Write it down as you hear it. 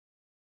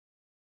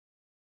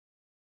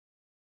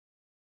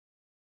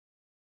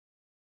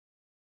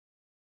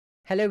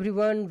Hello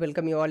everyone,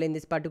 welcome you all in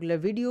this particular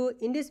video.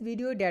 In this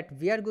video that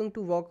we are going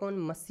to work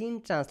on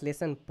machine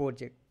translation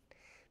project.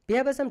 We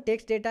have some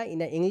text data in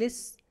the English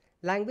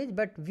language,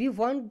 but we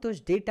want those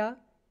data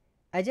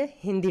as a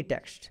Hindi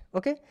text.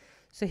 Okay,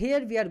 so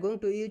here we are going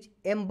to use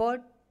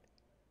embed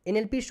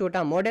NLP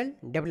SOTA model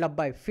developed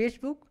by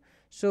Facebook.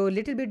 So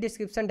little bit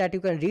description that you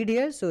can read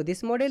here. So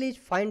this model is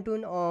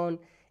fine-tuned on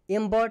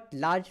embed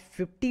large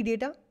 50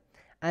 data,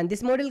 and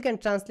this model can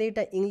translate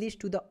English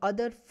to the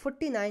other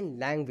 49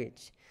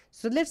 language.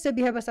 So let's say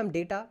we have some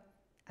data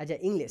as a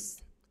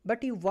English,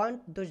 but you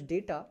want those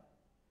data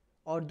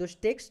or those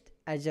text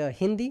as a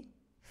Hindi,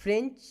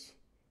 French,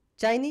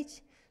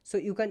 Chinese. So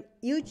you can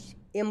use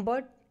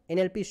embed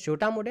NLP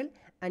SOTA model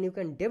and you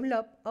can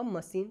develop a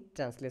machine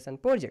translation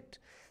project.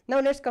 Now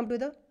let's come to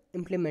the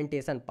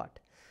implementation part.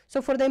 So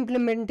for the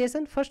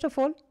implementation, first of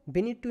all,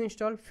 we need to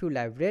install few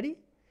library,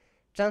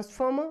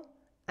 transformer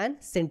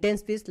and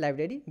sentence piece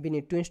library we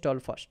need to install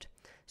first.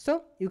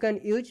 So you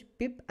can use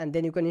pip and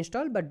then you can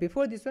install, but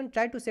before this one,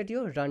 try to set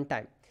your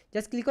runtime.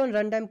 Just click on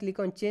runtime, click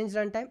on change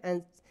runtime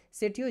and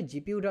set your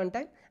GPU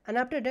runtime, and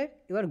after that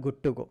you are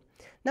good to go.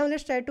 Now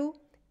let's try to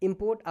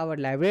import our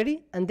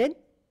library and then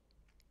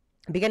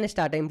we can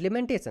start the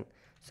implementation.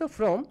 So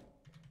from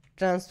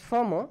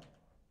transformers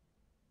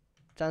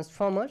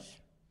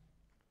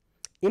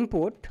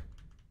import,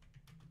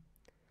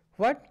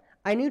 what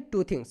I need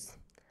two things.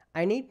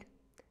 I need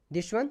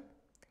this one,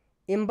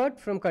 embed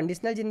from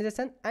conditional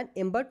generation and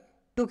embed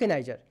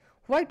tokenizer.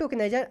 Why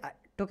tokenizer?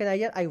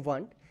 Tokenizer I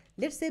want.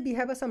 Let's say we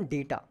have some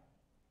data,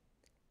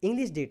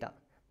 English data,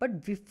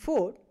 but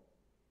before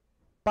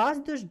pass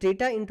those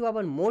data into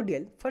our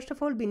model, first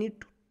of all we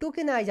need to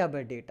tokenize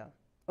our data.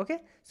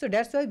 Okay, so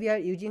that's why we are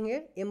using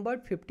here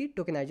embed 50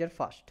 tokenizer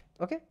first.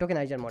 Okay,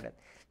 tokenizer model.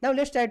 Now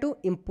let's try to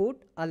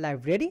import a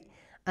library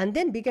and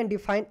then we can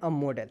define a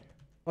model.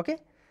 Okay,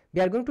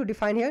 we are going to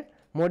define here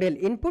model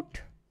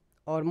input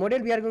or model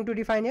we are going to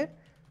define here.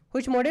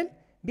 Which model?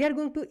 We are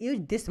going to use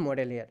this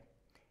model here,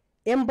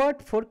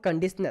 embed for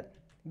conditional.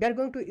 We are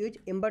going to use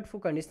embed for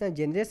conditional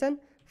generation.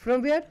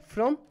 From where?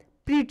 From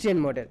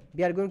pre-trained model.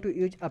 We are going to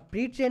use a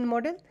pre-trained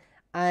model,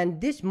 and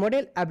this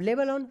model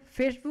available on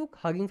Facebook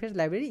Hugging Face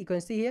library. You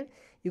can see here,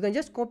 you can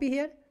just copy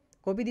here,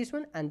 copy this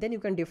one, and then you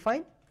can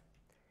define,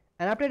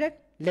 and after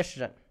that let's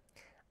run.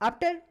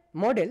 After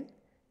model,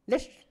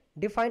 let's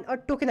define a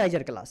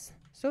tokenizer class.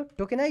 So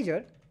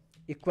tokenizer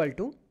equal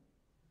to,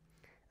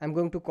 I'm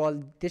going to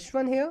call this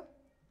one here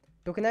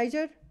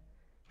tokenizer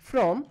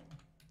from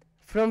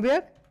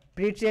where?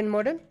 Pre-trained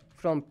model,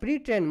 from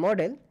pre-trained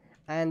model,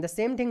 and the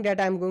same thing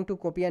that I'm going to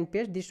copy and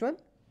paste this one,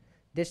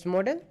 this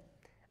model,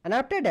 and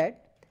after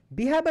that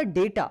we have a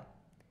data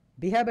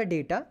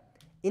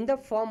in the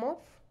form of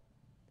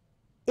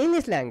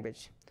English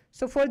language.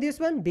 So for this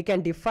one we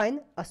can define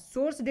a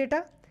source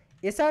data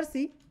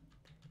src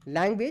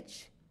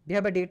language. We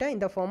have a data in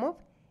the form of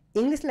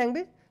English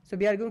language, so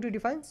we are going to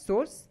define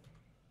source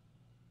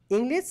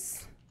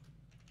English.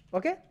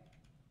 Okay,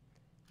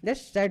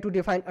 let's try to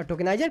define a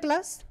tokenizer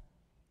class,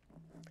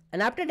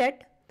 and after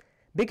that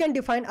we can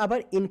define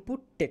our input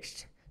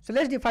text. So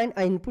let's define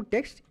a input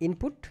text,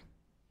 input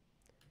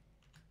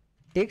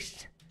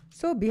text.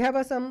 So we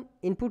have some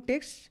input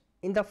text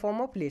in the form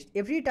of list.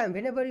 Every time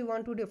whenever you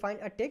want to define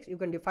a text, you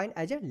can define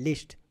as a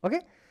list.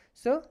 Okay,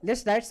 so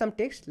let's write some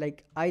text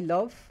like I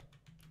love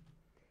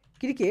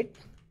cricket,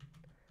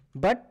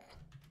 but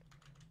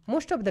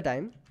most of the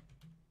time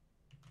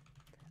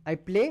I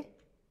play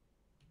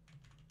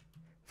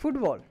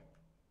football.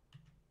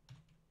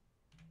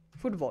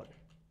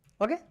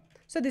 Okay,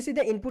 so this is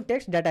the input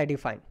text that I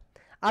define.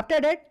 After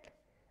that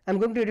I'm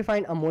going to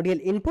define a model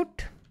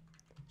input.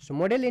 So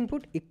model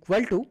input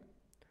equal to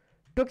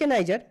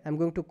tokenizer. I'm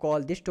going to call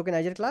this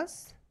tokenizer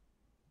class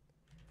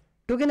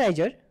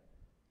tokenizer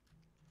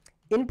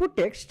input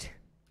text,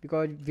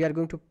 because we are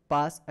going to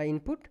pass a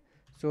input.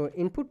 So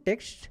input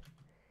text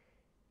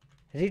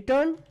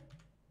return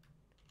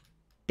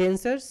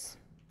tensors.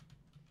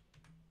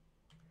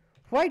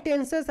 Why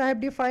tensors I have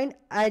defined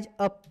as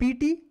a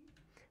PT?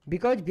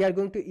 Because we are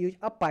going to use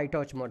a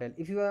PyTorch model.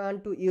 If you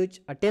want to use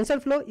a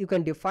TensorFlow, you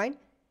can define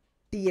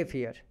TF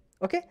here.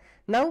 Okay,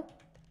 now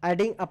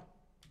adding a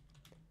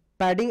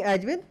padding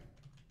as well.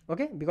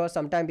 Okay, because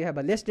sometimes we have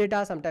a less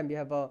data, sometimes we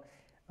have a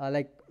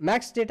like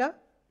max data,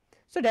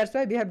 so that's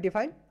why we have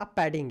defined a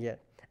padding here.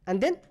 And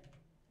then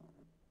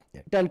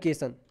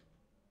truncation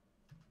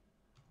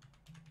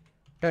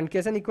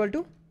equal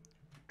to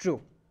true.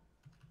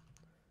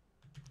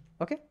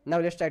 Okay, now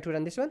let's try to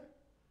run this one.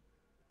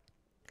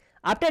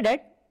 After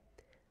that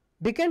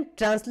we can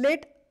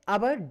translate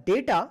our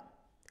data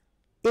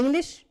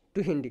English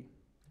to Hindi.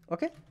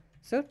 Okay,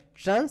 so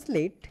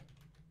translate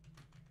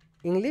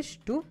English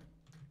to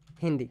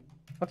Hindi.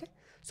 Okay,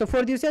 so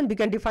for this one we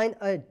can define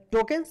a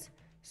tokens.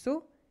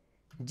 So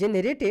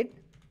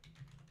generated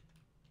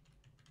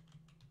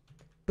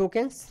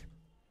tokens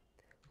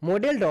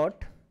model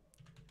dot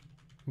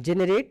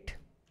generate,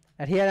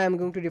 and here I am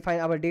going to define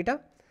our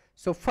data.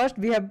 So first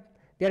we are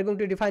going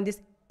to define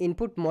this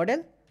input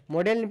model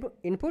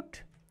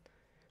input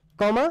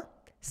comma,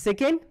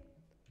 Second,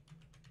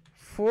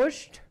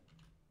 first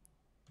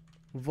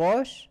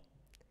was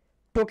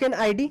token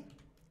ID.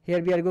 Here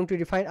we are going to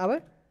define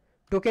our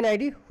token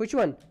ID. Which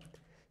one?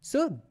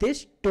 So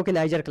this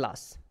tokenizer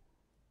class,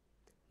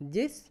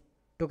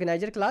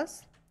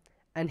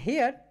 and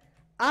here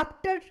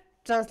after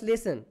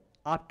translation,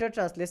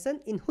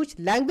 in which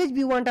language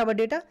we want our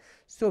data?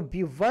 So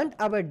we want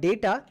our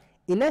data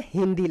in a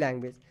Hindi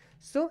language.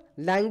 So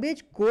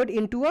language code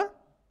into a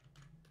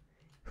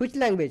which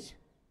language?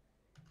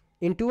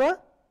 Into a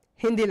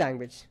Hindi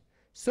language.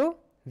 So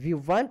we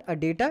want a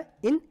data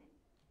in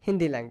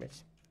Hindi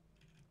language.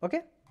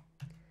 Okay.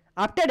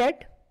 After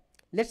that,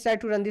 let's try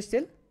to run this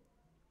cell.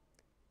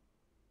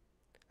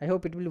 I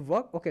hope it will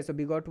work. Okay, so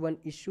we got one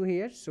issue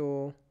here.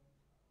 So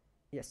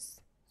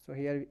yes, so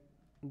here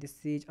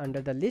this is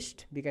under the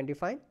list we can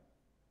define.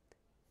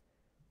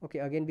 Okay,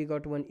 again we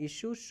got one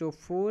issue. So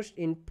first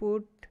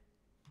input,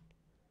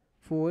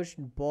 first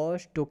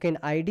boss token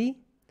ID,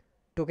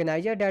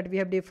 tokenizer that we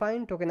have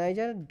defined,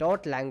 tokenizer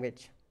dot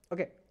language.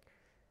 Okay,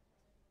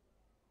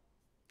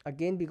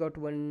 again we got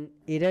one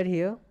error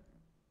here.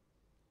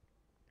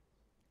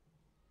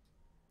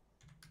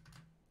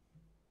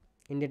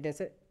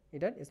 Indentation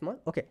error is small.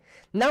 Okay,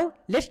 now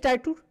let's try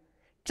to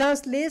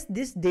translate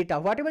this data,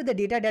 whatever the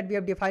data that we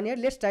have defined here.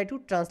 Let's try to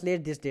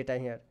translate this data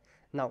here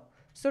now.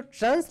 So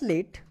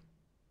translate,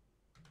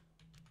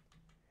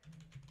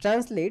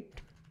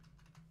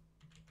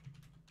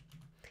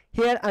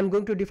 here I'm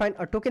going to define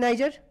a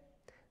tokenizer,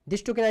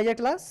 this tokenizer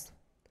class.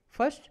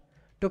 First,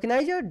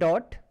 tokenizer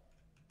dot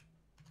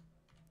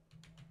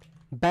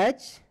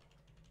batch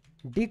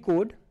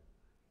decode.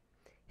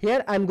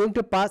 Here I'm going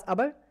to pass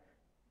our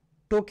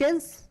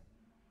tokens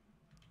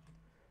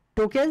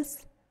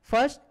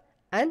first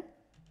and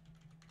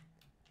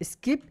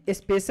skip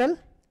special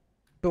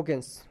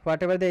tokens,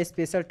 whatever the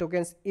special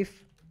tokens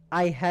if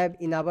I have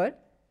in our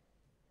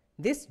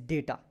this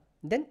data,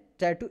 then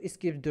try to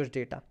skip those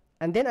data,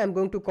 and then I'm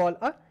going to call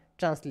a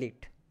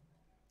translate.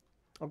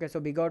 Okay, so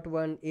we got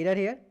one error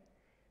here,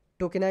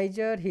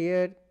 tokenizer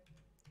here.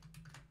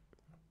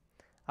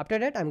 After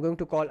that I'm going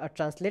to call a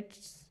translate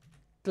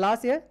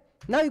class here.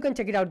 Now you can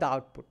check it out the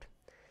output.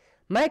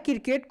 मैं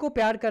cricket को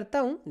प्यार करता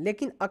हूं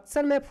लेकिन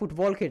अक्सर मैं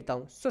football खेलता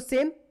हूं. So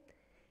same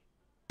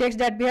text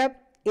that we have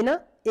in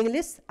a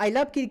English, I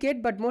love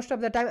cricket but most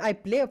of the time I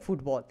play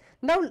football.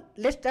 Now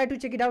let's try to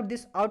check it out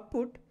this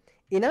output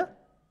in a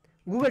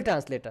Google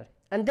Translator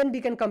and then we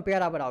can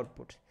compare our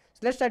outputs.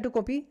 So let's try to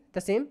copy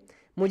the same.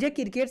 मुझे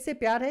cricket से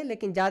प्यार है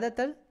लेकिन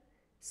ज़्यादातर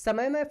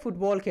समय मैं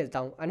football खेलता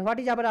हूँ. And what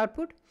is our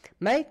output?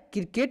 मैं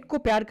क्रिकेट को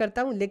प्यार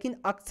करता हूँ लेकिन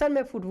अक्सर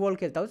मैं फुटबॉल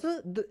खेलता हूँ.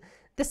 So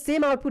the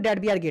same output that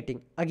we are getting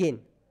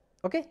again.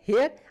 Okay,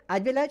 here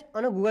as well as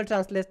on a Google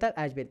Translator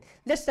as well.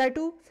 Let's try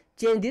to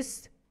change this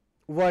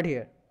word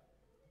here.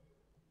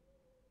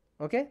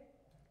 Okay,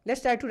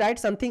 let's try to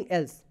write something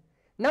else.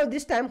 Now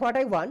this time what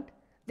I want,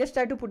 let's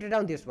try to put it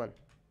down this one.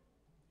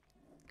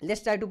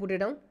 Let's try to put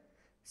it down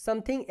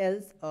something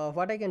else.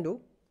 What I can do,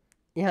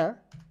 yeah,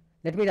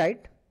 let me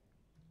write,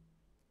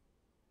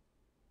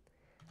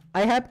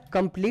 I have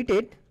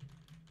completed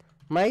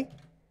my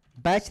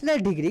bachelor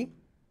degree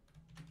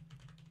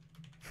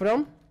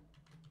from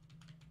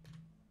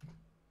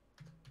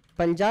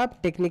Punjab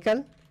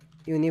Technical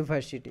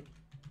University.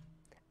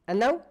 And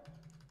now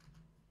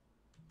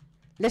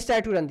let's try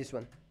to run this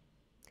one.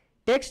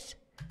 Text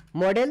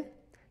model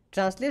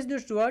translates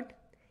this word,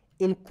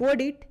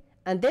 encode it,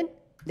 and then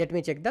let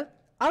me check the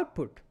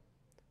output.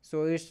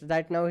 So it's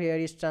right now here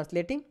is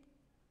translating.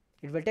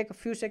 It will take a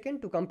few seconds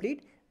to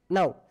complete.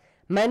 Now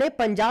मैंने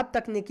पंजाब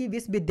तकनीकी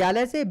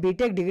विश्वविद्यालय से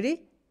BTech degree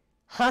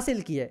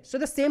हासिल की है. So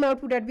the same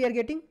output that we are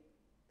getting,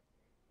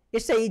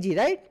 it's a easy,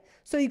 right?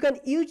 So you can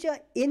use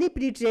any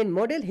pre-trained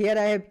model. Here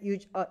I have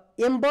used a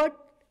mbot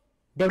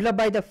developed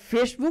by the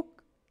Facebook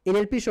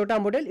NLP SOTA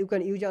model. You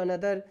can use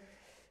another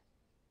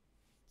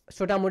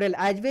SOTA model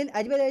as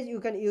well as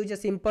you can use a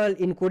simple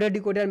encoder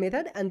decoder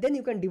method, and then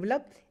you can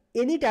develop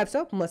any types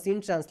of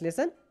machine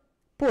translation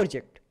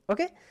project.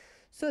 Okay,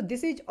 so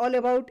this is all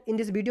about in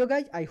this video,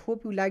 guys. I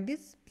hope you like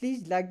this.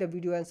 Please like the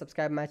video and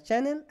subscribe my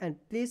channel, and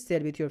please share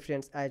with your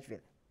friends as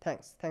well.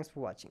 Thanks for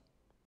watching.